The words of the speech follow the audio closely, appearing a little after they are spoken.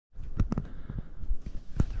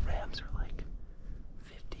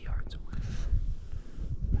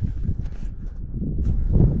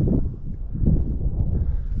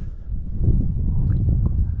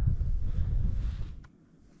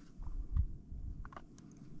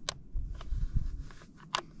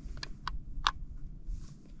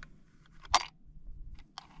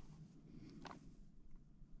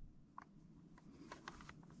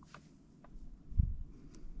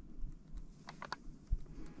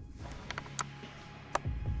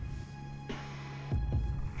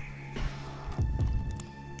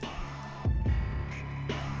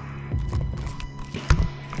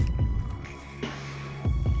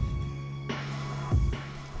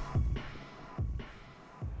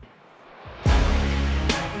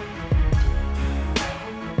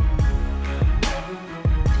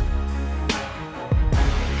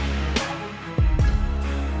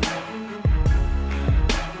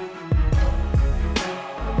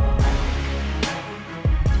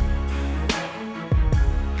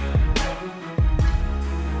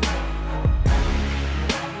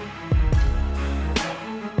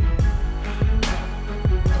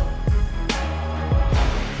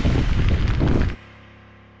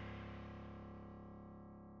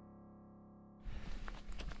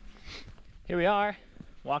Here we are,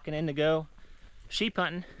 walking in to go sheep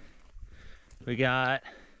hunting. We got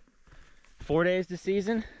 4 days to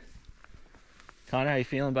season. Connor, how you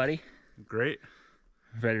feeling, buddy? Great.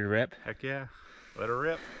 Ready to rip? Heck yeah. Let her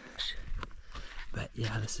rip. But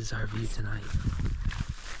yeah, this is our view tonight.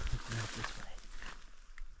 Looking out this way.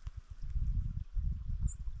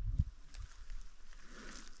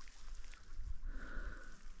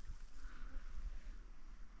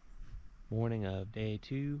 Morning of day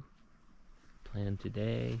 2. Plan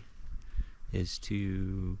today is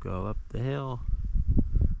to go up the hill,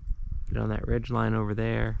 get on that ridge line over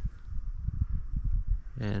there,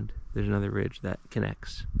 and there's another ridge that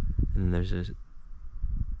connects, and then there's a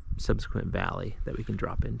subsequent valley that we can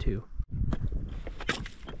drop into.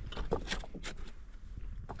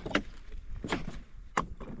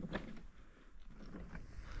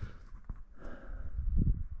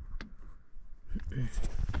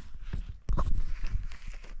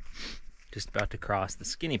 Just about to cross the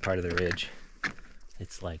skinny part of the ridge.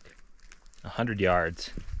 It's like 100 yards,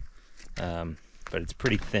 but it's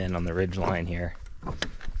pretty thin on the ridge line here. And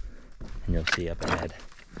you'll see up ahead,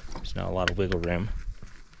 there's not a lot of wiggle room.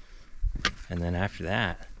 And then after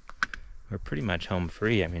that, we're pretty much home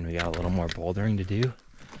free. I mean, we got a little more bouldering to do,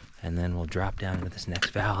 and then we'll drop down into this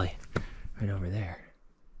next valley right over there.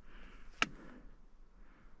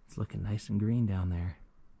 It's looking nice and green down there.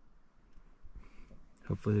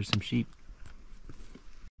 Hopefully there's some sheep.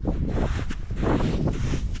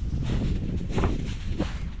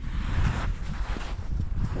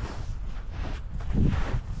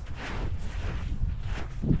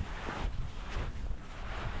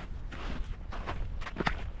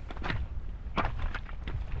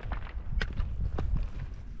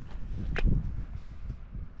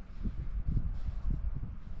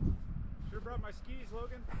 Sure brought my skis,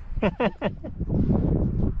 Logan.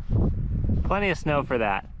 Plenty of snow for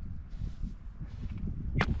that.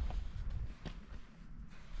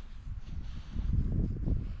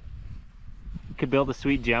 Could build a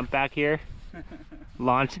sweet jump back here.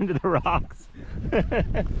 Launch into the rocks.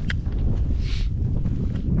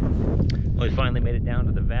 Well, we finally made it down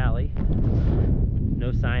to the valley.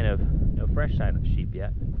 No fresh sign of sheep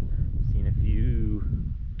yet. Seen a few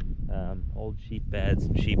old sheep beds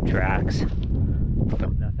and sheep tracks,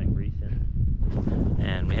 but nothing recent.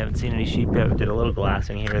 And we haven't seen any sheep yet. We did a little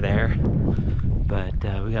glassing here or there, but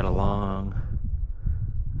we got a long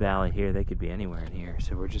valley here. They could be anywhere in here,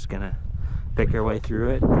 so we're just gonna pick our way through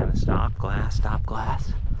it, kind of stop glass,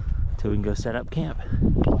 till we can go set up camp.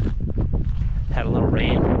 Had a little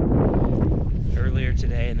rain earlier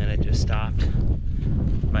today, and then it just stopped.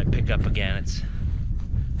 Might pick up again. It's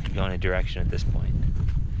going a direction at this point.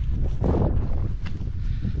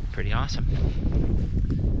 Pretty awesome.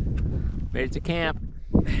 Made it to camp.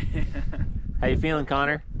 How you feeling,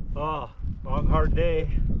 Connor? Oh, long hard day,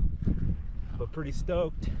 but pretty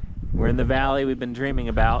stoked. We're in the valley we've been dreaming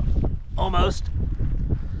about. Almost.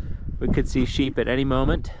 We could see sheep at any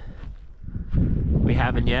moment. We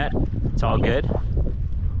haven't yet. It's all good.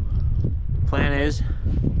 Plan is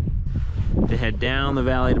to head down the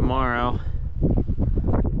valley tomorrow.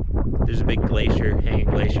 There's a big glacier, hanging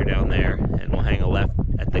glacier down there, and we'll hang a left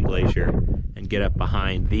at the glacier and get up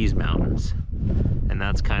behind these mountains. And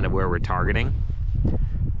that's kind of where we're targeting.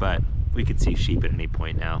 But we could see sheep at any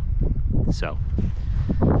point now. So,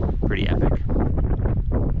 pretty epic.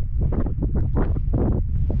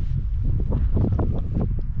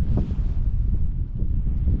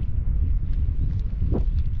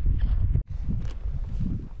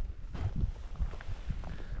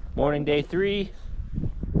 Morning day 3,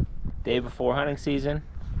 day before hunting season,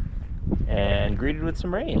 and greeted with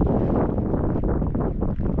some rain.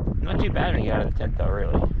 Not too bad when you get out of the tent though,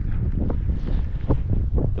 really.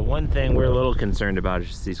 The one thing we're a little concerned about is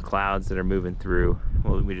just these clouds that are moving through.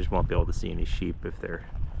 Well, we just won't be able to see any sheep if they're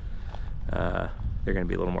going to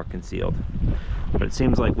be a little more concealed. But it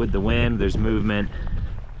seems like with the wind, there's movement.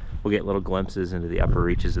 We'll get little glimpses into the upper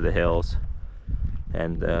reaches of the hills,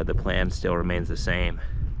 and the plan still remains the same.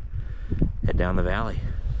 Head down the valley.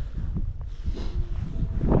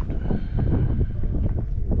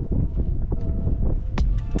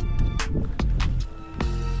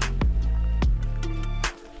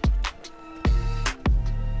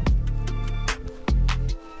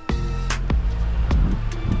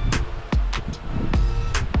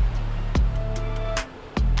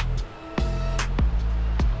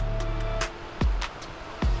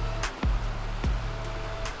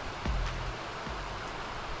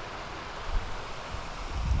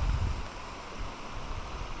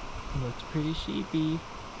 Looks pretty sheepy.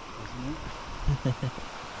 Isn't it?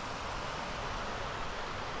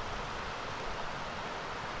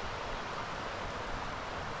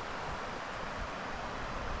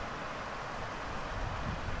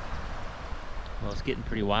 It's getting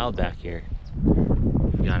pretty wild back here.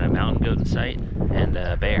 We got a mountain goat in sight and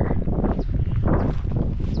a bear.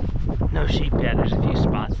 No sheep yet. There's a few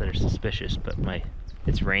spots that are suspicious, but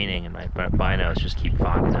it's raining and my binos just keep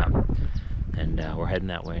fogging up. And we're heading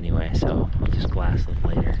that way anyway, so I'll just glass them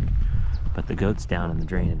later. But the goat's down in the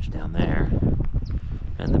drainage down there,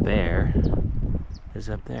 and the bear is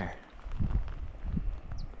up there.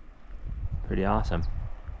 Pretty awesome.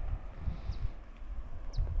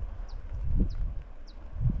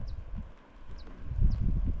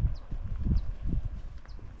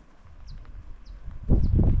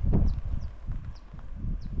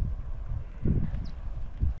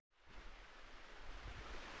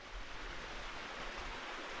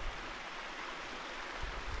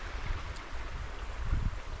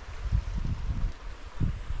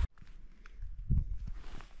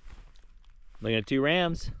 Looking at 2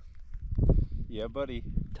 rams. Yeah, buddy.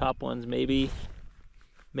 Top ones maybe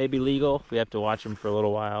legal. We have to watch them for a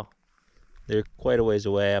little while. They're quite a ways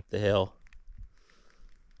away up the hill.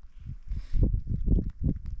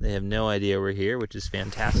 They have no idea we're here, which is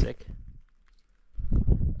fantastic.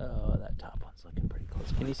 Oh, that top one's looking pretty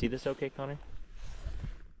close. Can you see this okay, Connor?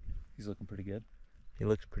 He's looking pretty good. He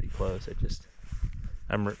looks pretty close.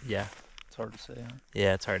 Yeah. It's hard to say, huh?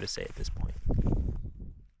 Yeah, it's hard to say at this point.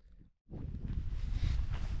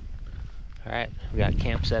 All right, we got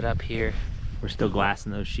camp set up here. We're still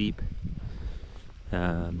glassing those sheep.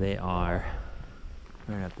 They are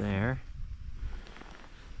right up there.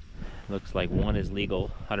 Looks like one is legal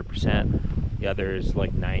 100%. The other is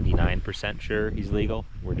like 99% sure he's legal.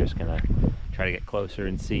 We're just gonna try to get closer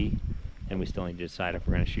and see. And we still need to decide if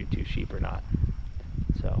we're gonna shoot 2 sheep or not.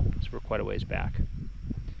 So we're quite a ways back.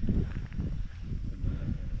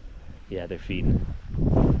 Yeah, they're feeding.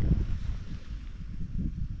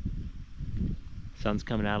 Sun's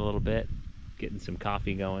coming out a little bit, getting some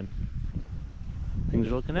coffee going. Things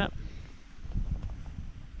are looking up.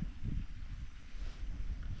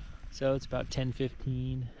 So it's about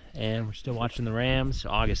 10:15 and we're still watching the rams.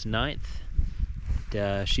 August 9th.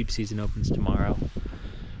 Sheep season opens tomorrow.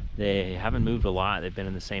 They haven't moved a lot. They've been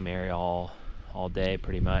in the same area all day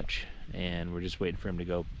pretty much, and we're just waiting for them to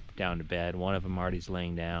go down to bed. One of them already's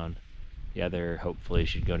laying down. The other hopefully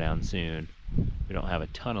should go down soon. We don't have a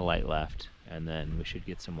ton of light left, and then we should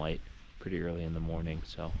get some light pretty early in the morning,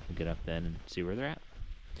 so we'll get up then and see where they're at.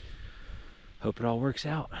 Hope it all works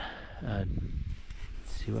out.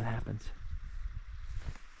 See what happens.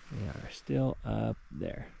 We are still up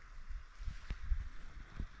there.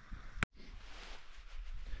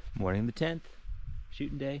 Morning the 10th,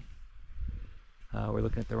 shooting day. We're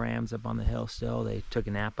looking at the rams up on the hill still. They took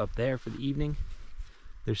a nap up there for the evening.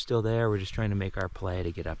 They're still there. We're just trying to make our play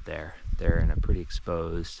to get up there. They're in a pretty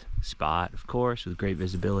exposed spot, of course, with great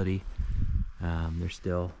visibility. They're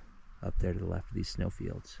still up there to the left of these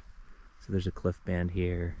snowfields. So there's a cliff band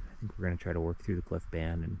here. I think we're going to try to work through the cliff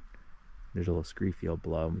band, and there's a little scree field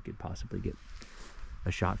below and we could possibly get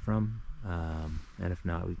a shot from. And if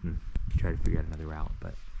not, we can try to figure out another route,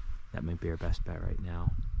 but that might be our best bet right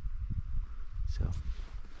now. So,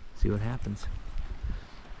 see what happens.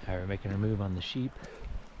 We're making our move on the sheep.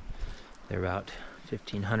 They're about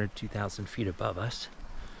 1,500, 2,000 feet above us,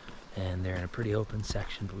 and they're in a pretty open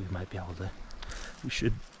section, but we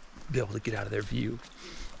should be able to get out of their view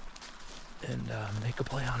and make a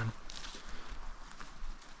play on them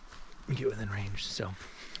and get within range. So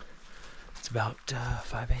it's about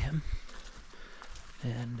 5 a.m.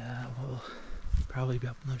 and we'll probably be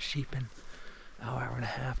up on those sheep in an hour and a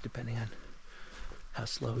half, depending on how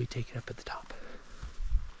slow we take it up at the top.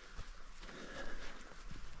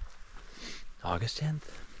 August 10th.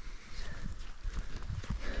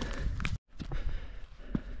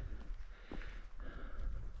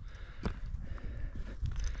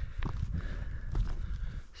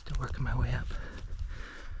 Still working my way up.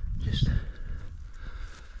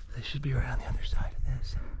 They should be right on the other side of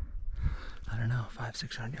this. I don't know,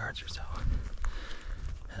 500-600 yards or so.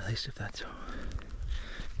 At least if that's so,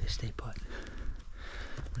 they stay put.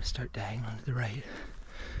 I'm gonna start diagonal to the right.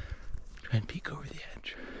 Try and peek over the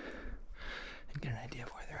edge and get an idea of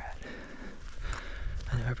where they're at.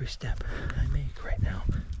 I know every step I make right now,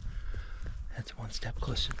 that's one step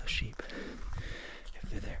closer to those sheep, if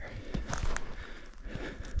they're there.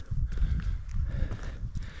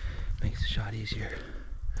 Makes the shot easier,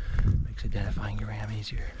 makes identifying your ram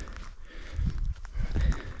easier.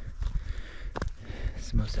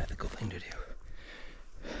 It's the most ethical thing to do.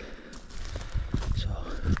 So,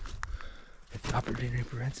 if the opportunity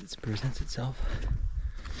presents itself,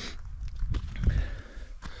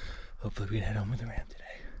 hopefully we can head home with the ram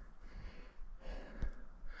today.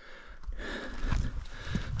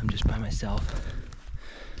 I'm just by myself.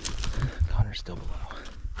 are still below,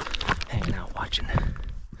 hanging out, watching.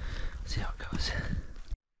 See how it goes.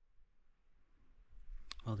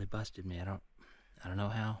 Well, they busted me. I don't know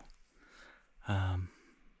how.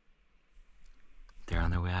 They're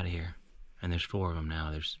on their way out of here, and there's 4 of them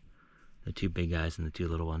now. There's the 2 big guys and the 2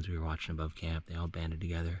 little ones we were watching above camp. They all banded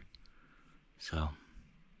together. So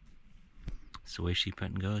it's the way sheep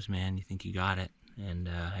hunting goes, man. You think you got it, and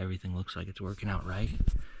everything looks like it's working out right,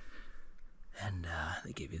 and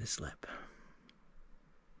they give you the slip.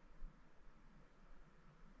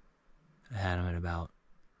 I had them at about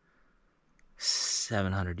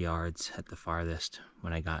 700 yards at the farthest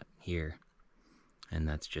when I got here, and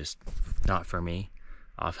that's just not for me.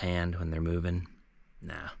 Offhand when they're moving,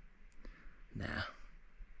 nah,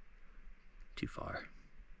 too far.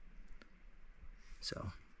 So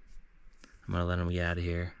I'm gonna let them get out of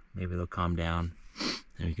here. Maybe they'll calm down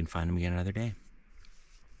and we can find them again another day.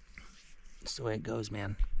 It's the way it goes,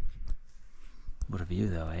 man. What a view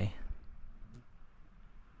though, eh?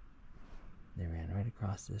 They ran right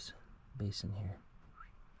across this basin here,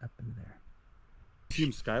 up into there. See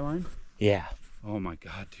them skyline? Yeah. Oh my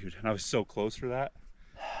God, dude. And I was so close for that.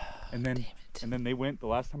 And then, and then they went, the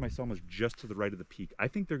last time I saw them was just to the right of the peak. I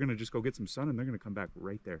think they're gonna just go get some sun and they're gonna come back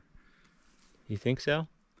right there. You think so?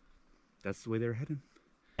 That's the way they're heading.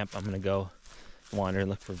 I'm gonna go wander,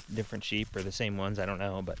 look for different sheep or the same ones, I don't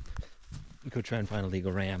know, but go try and find a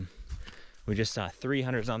legal ram. We just saw 3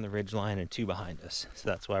 hunters on the ridge line and 2 behind us, so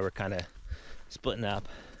that's why we're kind of splitting up.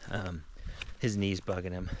 His knee's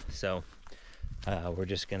bugging him, so we're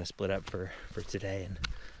just gonna split up for today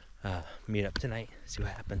and meet up tonight, see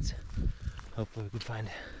what happens. Hopefully we could find,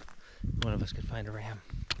 one of us could find a ram.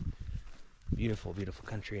 Beautiful, beautiful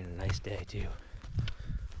country and a nice day too.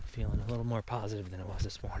 Feeling a little more positive than it was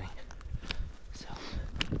this morning. So,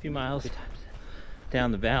 a few miles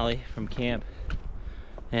down the valley from camp,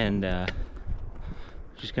 and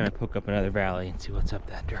just gonna poke up another valley and see what's up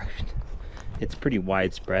that direction. It's pretty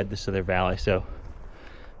widespread, this other valley, so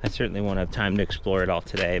I certainly won't have time to explore it all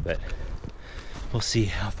today, but we'll see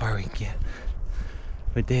how far we can get.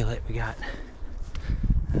 With daylight we got,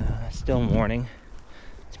 still morning.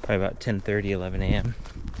 It's probably about 10:30, 11 a.m.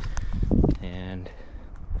 And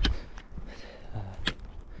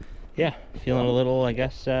yeah, feeling a little, I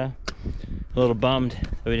guess, a little bummed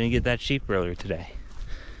that we didn't get that sheep earlier today.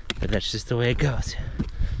 But that's just the way it goes.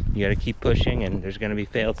 You gotta keep pushing, and there's gonna be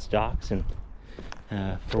failed stalks, and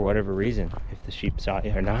for whatever reason, if the sheep saw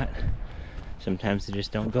you or not, sometimes they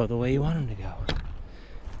just don't go the way you want them to go.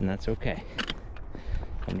 And that's okay.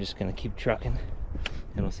 I'm just gonna keep trucking,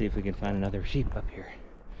 and we'll see if we can find another sheep up here.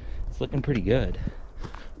 It's looking pretty good.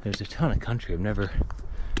 There's a ton of country. I've never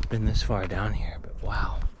been this far down here, but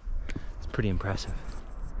wow, it's pretty impressive.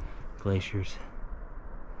 Glaciers.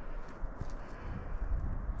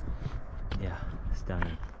 Yeah,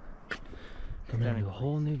 stunning. Coming into a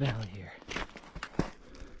whole new valley here.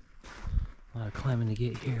 A lot of climbing to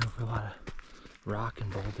get here over a lot of rock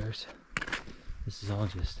and boulders. This is all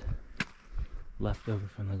just left over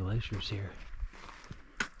from the glaciers here.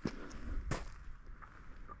 A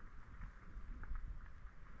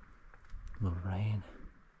little rain.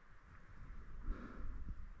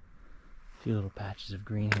 A few little patches of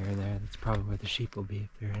green here and there. That's probably where the sheep will be if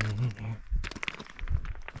there are any in here.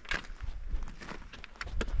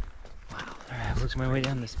 Wow. Alright, working my way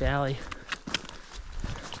down this valley.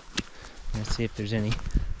 Let's see if there's any.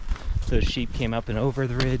 Those sheep came up and over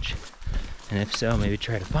the ridge. And if so, maybe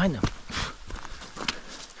try to find them.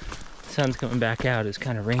 The sun's coming back out. It's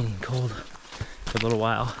kind of rainy and cold for a little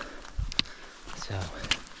while. So,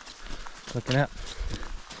 looking up.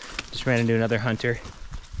 Just ran into another hunter.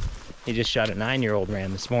 He just shot a 9-year-old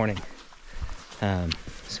ram this morning.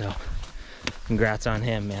 So, congrats on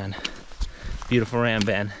him, man. Beautiful ram,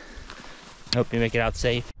 Ben. Hope you make it out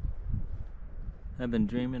safe. I've been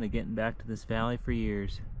dreaming of getting back to this valley for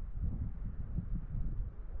years.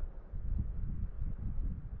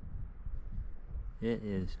 It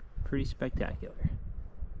is pretty spectacular.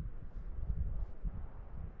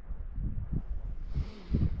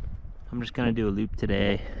 I'm just gonna do a loop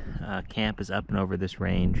today. Camp is up and over this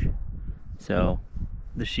range. So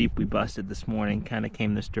the sheep we busted this morning kind of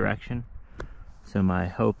came this direction. So my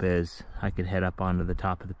hope is I could head up onto the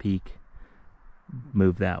top of the peak,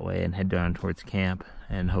 move that way and head down towards camp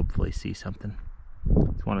and hopefully see something.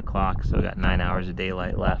 It's 1 o'clock, so I got 9 hours of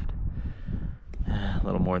daylight left. A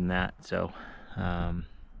little more than that, so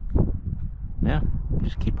yeah,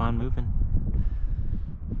 just keep on moving.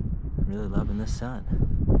 Really loving this sun.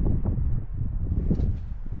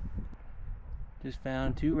 Just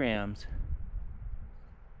found 2 rams.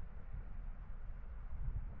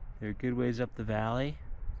 They're a good ways up the valley.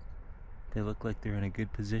 They look like they're in a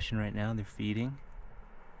good position right now. They're feeding.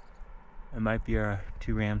 It might be our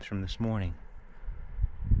 2 rams from this morning,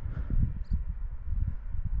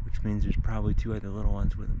 which means there's probably 2 other little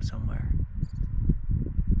ones with them somewhere.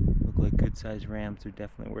 Look like good sized rams. They're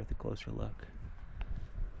definitely worth a closer look.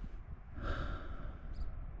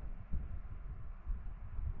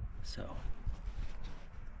 So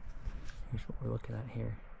here's what we're looking at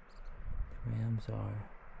here. The rams are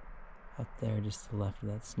up there just to the left of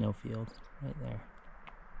that snowfield right there.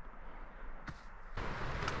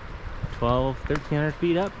 1,300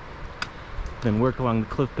 feet up. Then work along the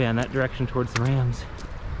cliff band that direction towards the rams.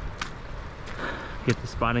 Get the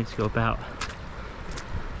spotting scope out.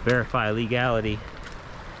 Verify legality.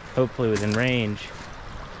 Hopefully within range.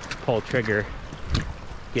 Pull trigger.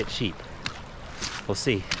 Get sheep. We'll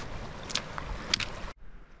see.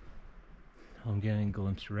 I'm getting a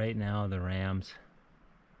glimpse right now of the rams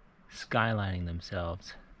skylining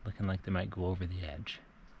themselves, looking like they might go over the edge.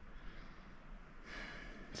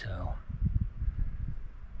 So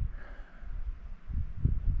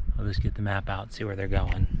I'll just get the map out, see where they're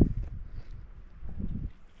going.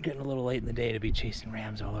 Getting a little late in the day to be chasing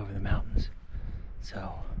rams all over the mountains,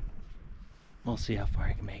 so we'll see how far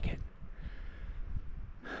I can make it.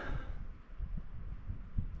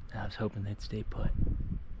 I was hoping they'd stay put.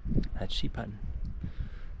 That's sheep hunting.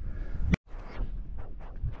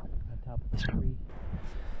 On top of the tree,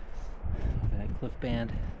 over that cliff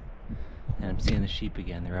band, and I'm seeing the sheep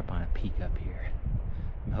again. They're up on a peak up here.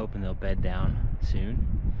 I'm hoping they'll bed down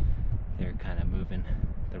soon. They're kind of moving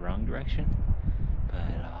the wrong direction, but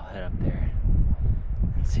I'll head up there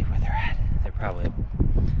and see where they're at. They're probably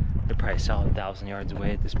a solid 1,000 yards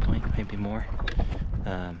away at this point, maybe more.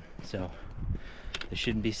 So they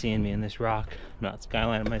shouldn't be seeing me in this rock. I'm not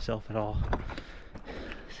skylining myself at all.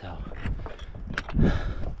 So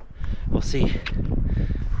we'll see.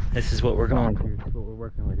 This is what we're going through. This is what we're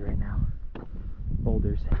working with right now.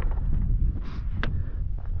 Boulders.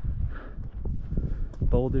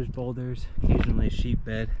 Boulders, boulders. Occasionally a sheep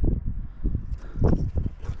bed.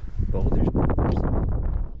 Boulders, boulders.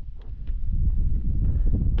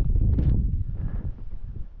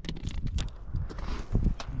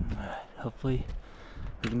 Hopefully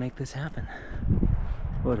we can make this happen.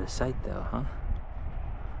 What a sight though, huh?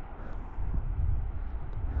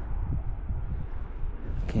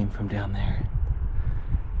 Came from down there.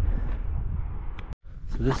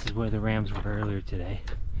 So this is where the rams were earlier today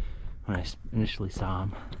when I initially saw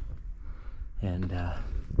them. And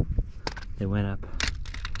they went up,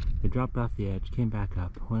 they dropped off the edge, came back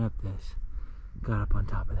up, went up this, got up on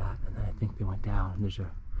top of that, and then I think they went down. There's a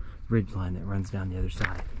ridge line that runs down the other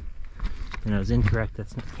side. And I was incorrect,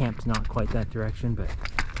 camp's not quite that direction, but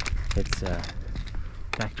it's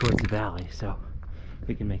back towards the valley, so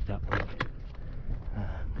we can make that work.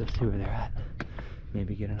 Go see where they're at.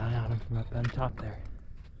 Maybe get an eye on them from up on top there.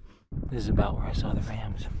 This is about where I saw the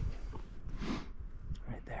rams.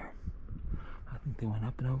 Right there. I think they went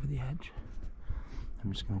up and over the edge.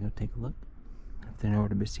 I'm just gonna go take a look. If they're nowhere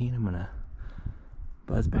to be seen, I'm gonna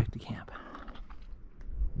buzz back to camp.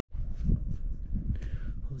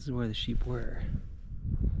 Well, this is where the sheep were.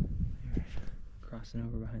 They're crossing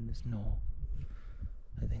over behind this knoll.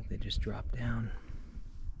 I think they just dropped down.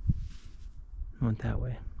 Went that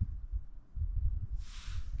way.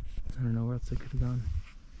 I don't know where else they could have gone.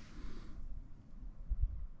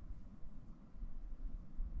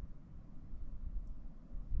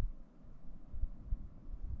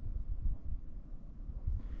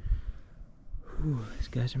 Ooh, these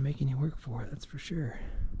guys are making you work for it, that's for sure.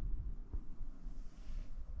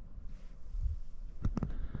 The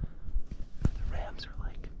rams are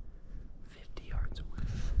like 50 yards away.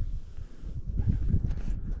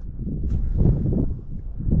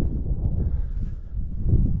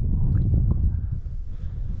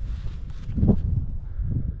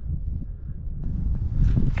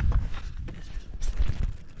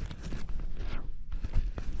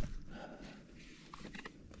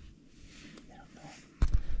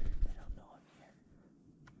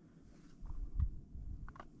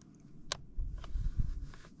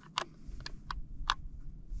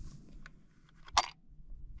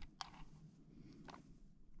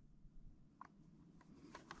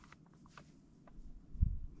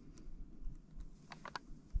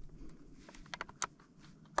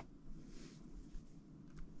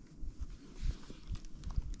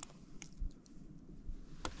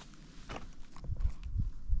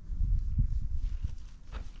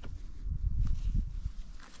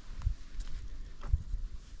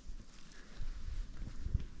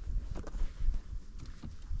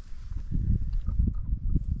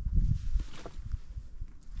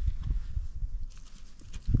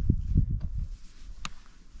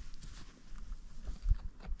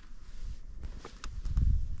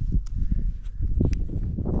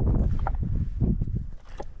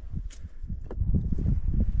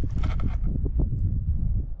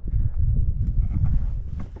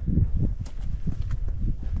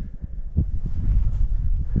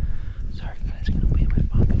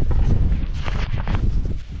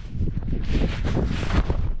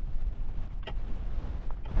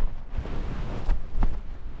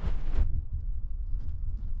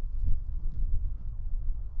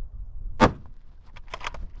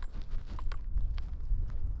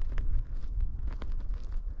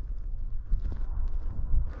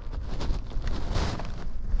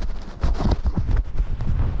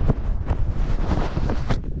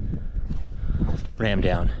 Ram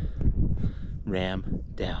down. Ram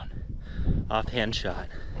down. Offhand shot.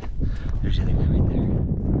 There's the other guy right there.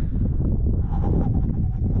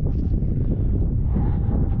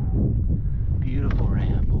 Beautiful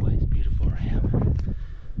ram, boys. Beautiful ram.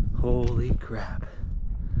 Holy crap.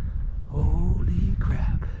 Holy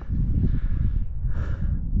crap.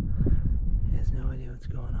 He has no idea what's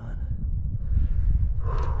going on.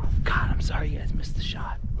 God, I'm sorry you guys missed the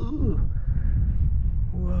shot. Ooh.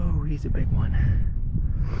 Whoa, he's a big one.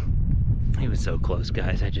 He was so close,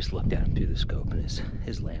 guys. I just looked at him through the scope and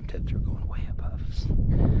his lamb tips were going way above. It's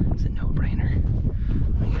a no-brainer.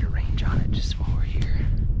 I'm gonna get a range on it just while we're here.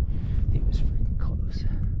 He was freaking close.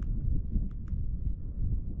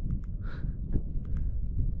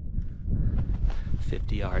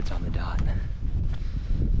 "50 yards on the dot."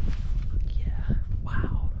 Yeah,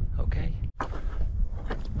 wow, okay.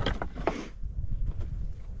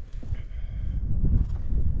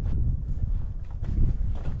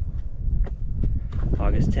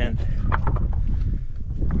 August 10th,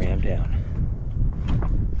 ram down.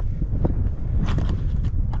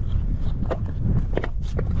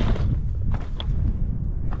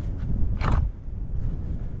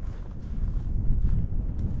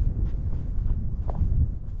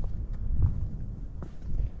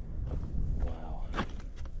 Wow.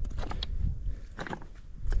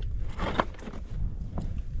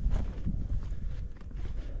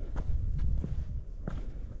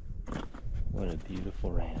 What a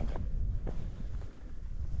beautiful ram.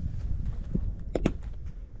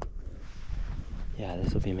 Yeah,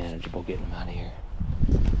 this will be manageable getting him out of here.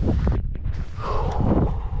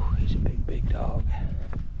 He's a big, big dog.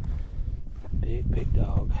 Big, big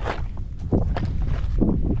dog. Oh,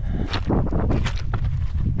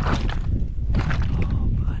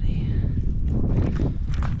 buddy.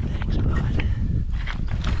 Thanks, bud.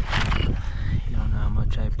 You don't know how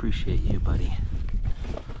much I appreciate you, buddy.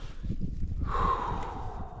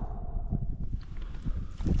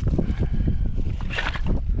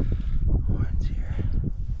 Horns here.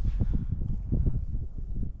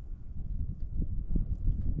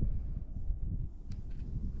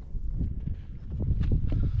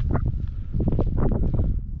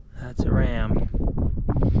 That's a ram. I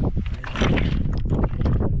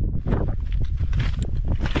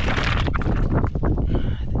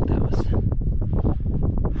think that was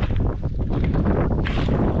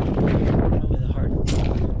probably the hard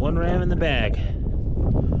one ram in the bag.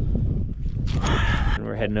 And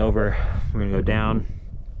we're heading over. We're gonna go down,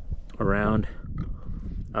 around,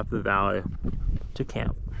 up the valley to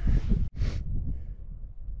camp.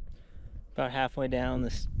 About halfway down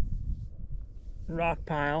this rock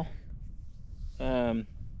pile.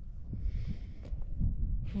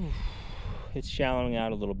 It's shallowing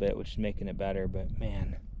out a little bit, which is making it better, but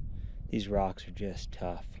man, these rocks are just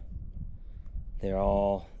tough. They're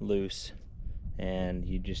all loose and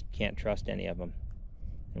you just can't trust any of them.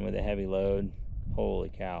 And with a heavy load, holy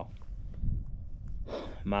cow.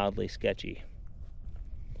 Mildly sketchy.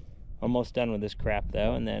 Almost done with this crap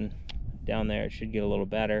though, and then down there it should get a little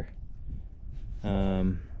better.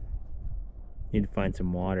 Need to find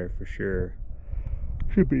some water for sure.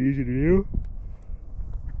 Should be easy to do.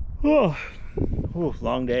 Oh,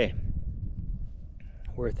 long day.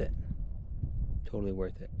 Worth it. Totally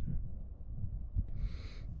worth it.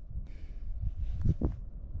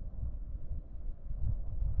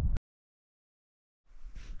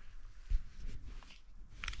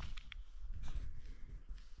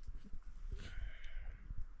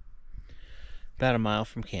 About a mile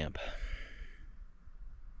from camp.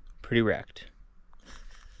 Pretty wrecked.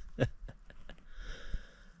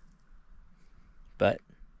 But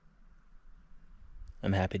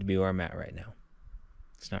I'm happy to be where I'm at right now.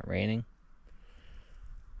 It's not raining.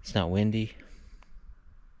 It's not windy.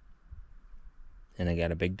 And I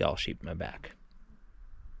got a big Dall sheep in my back.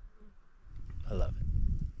 I love it.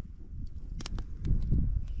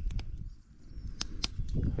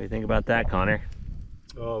 What do you think about that, Connor?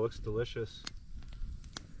 Oh, it looks delicious.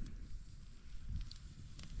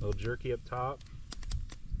 A little jerky up top.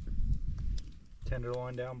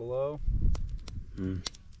 Tenderloin down below. Mm.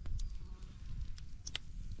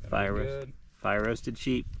 Fire roasted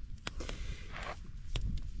sheep.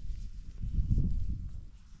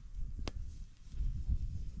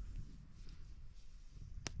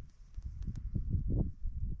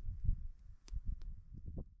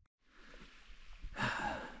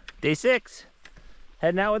 Day 6,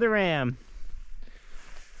 heading out with a ram.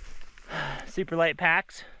 Super light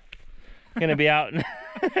packs. Gonna be out in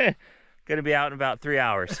about 3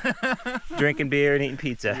 hours. Drinking beer and eating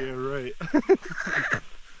pizza. Yeah, right.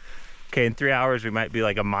 Okay, in 3 hours we might be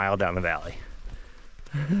like a mile down the valley.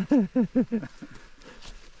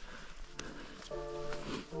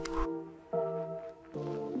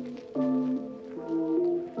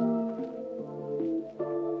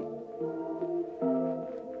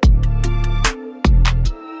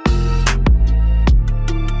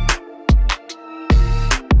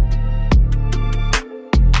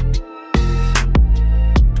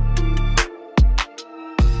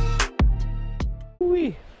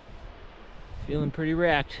 pretty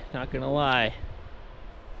wrecked, not gonna lie.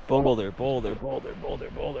 Boulder, boulder, boulder,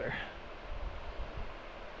 boulder, boulder.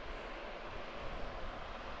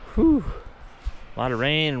 Whew. A lot of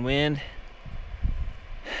rain and wind.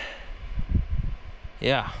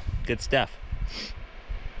 Yeah, good stuff.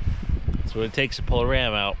 That's what it takes to pull a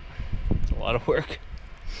ram out. It's a lot of work.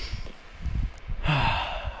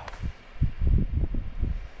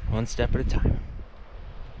 One step at a time.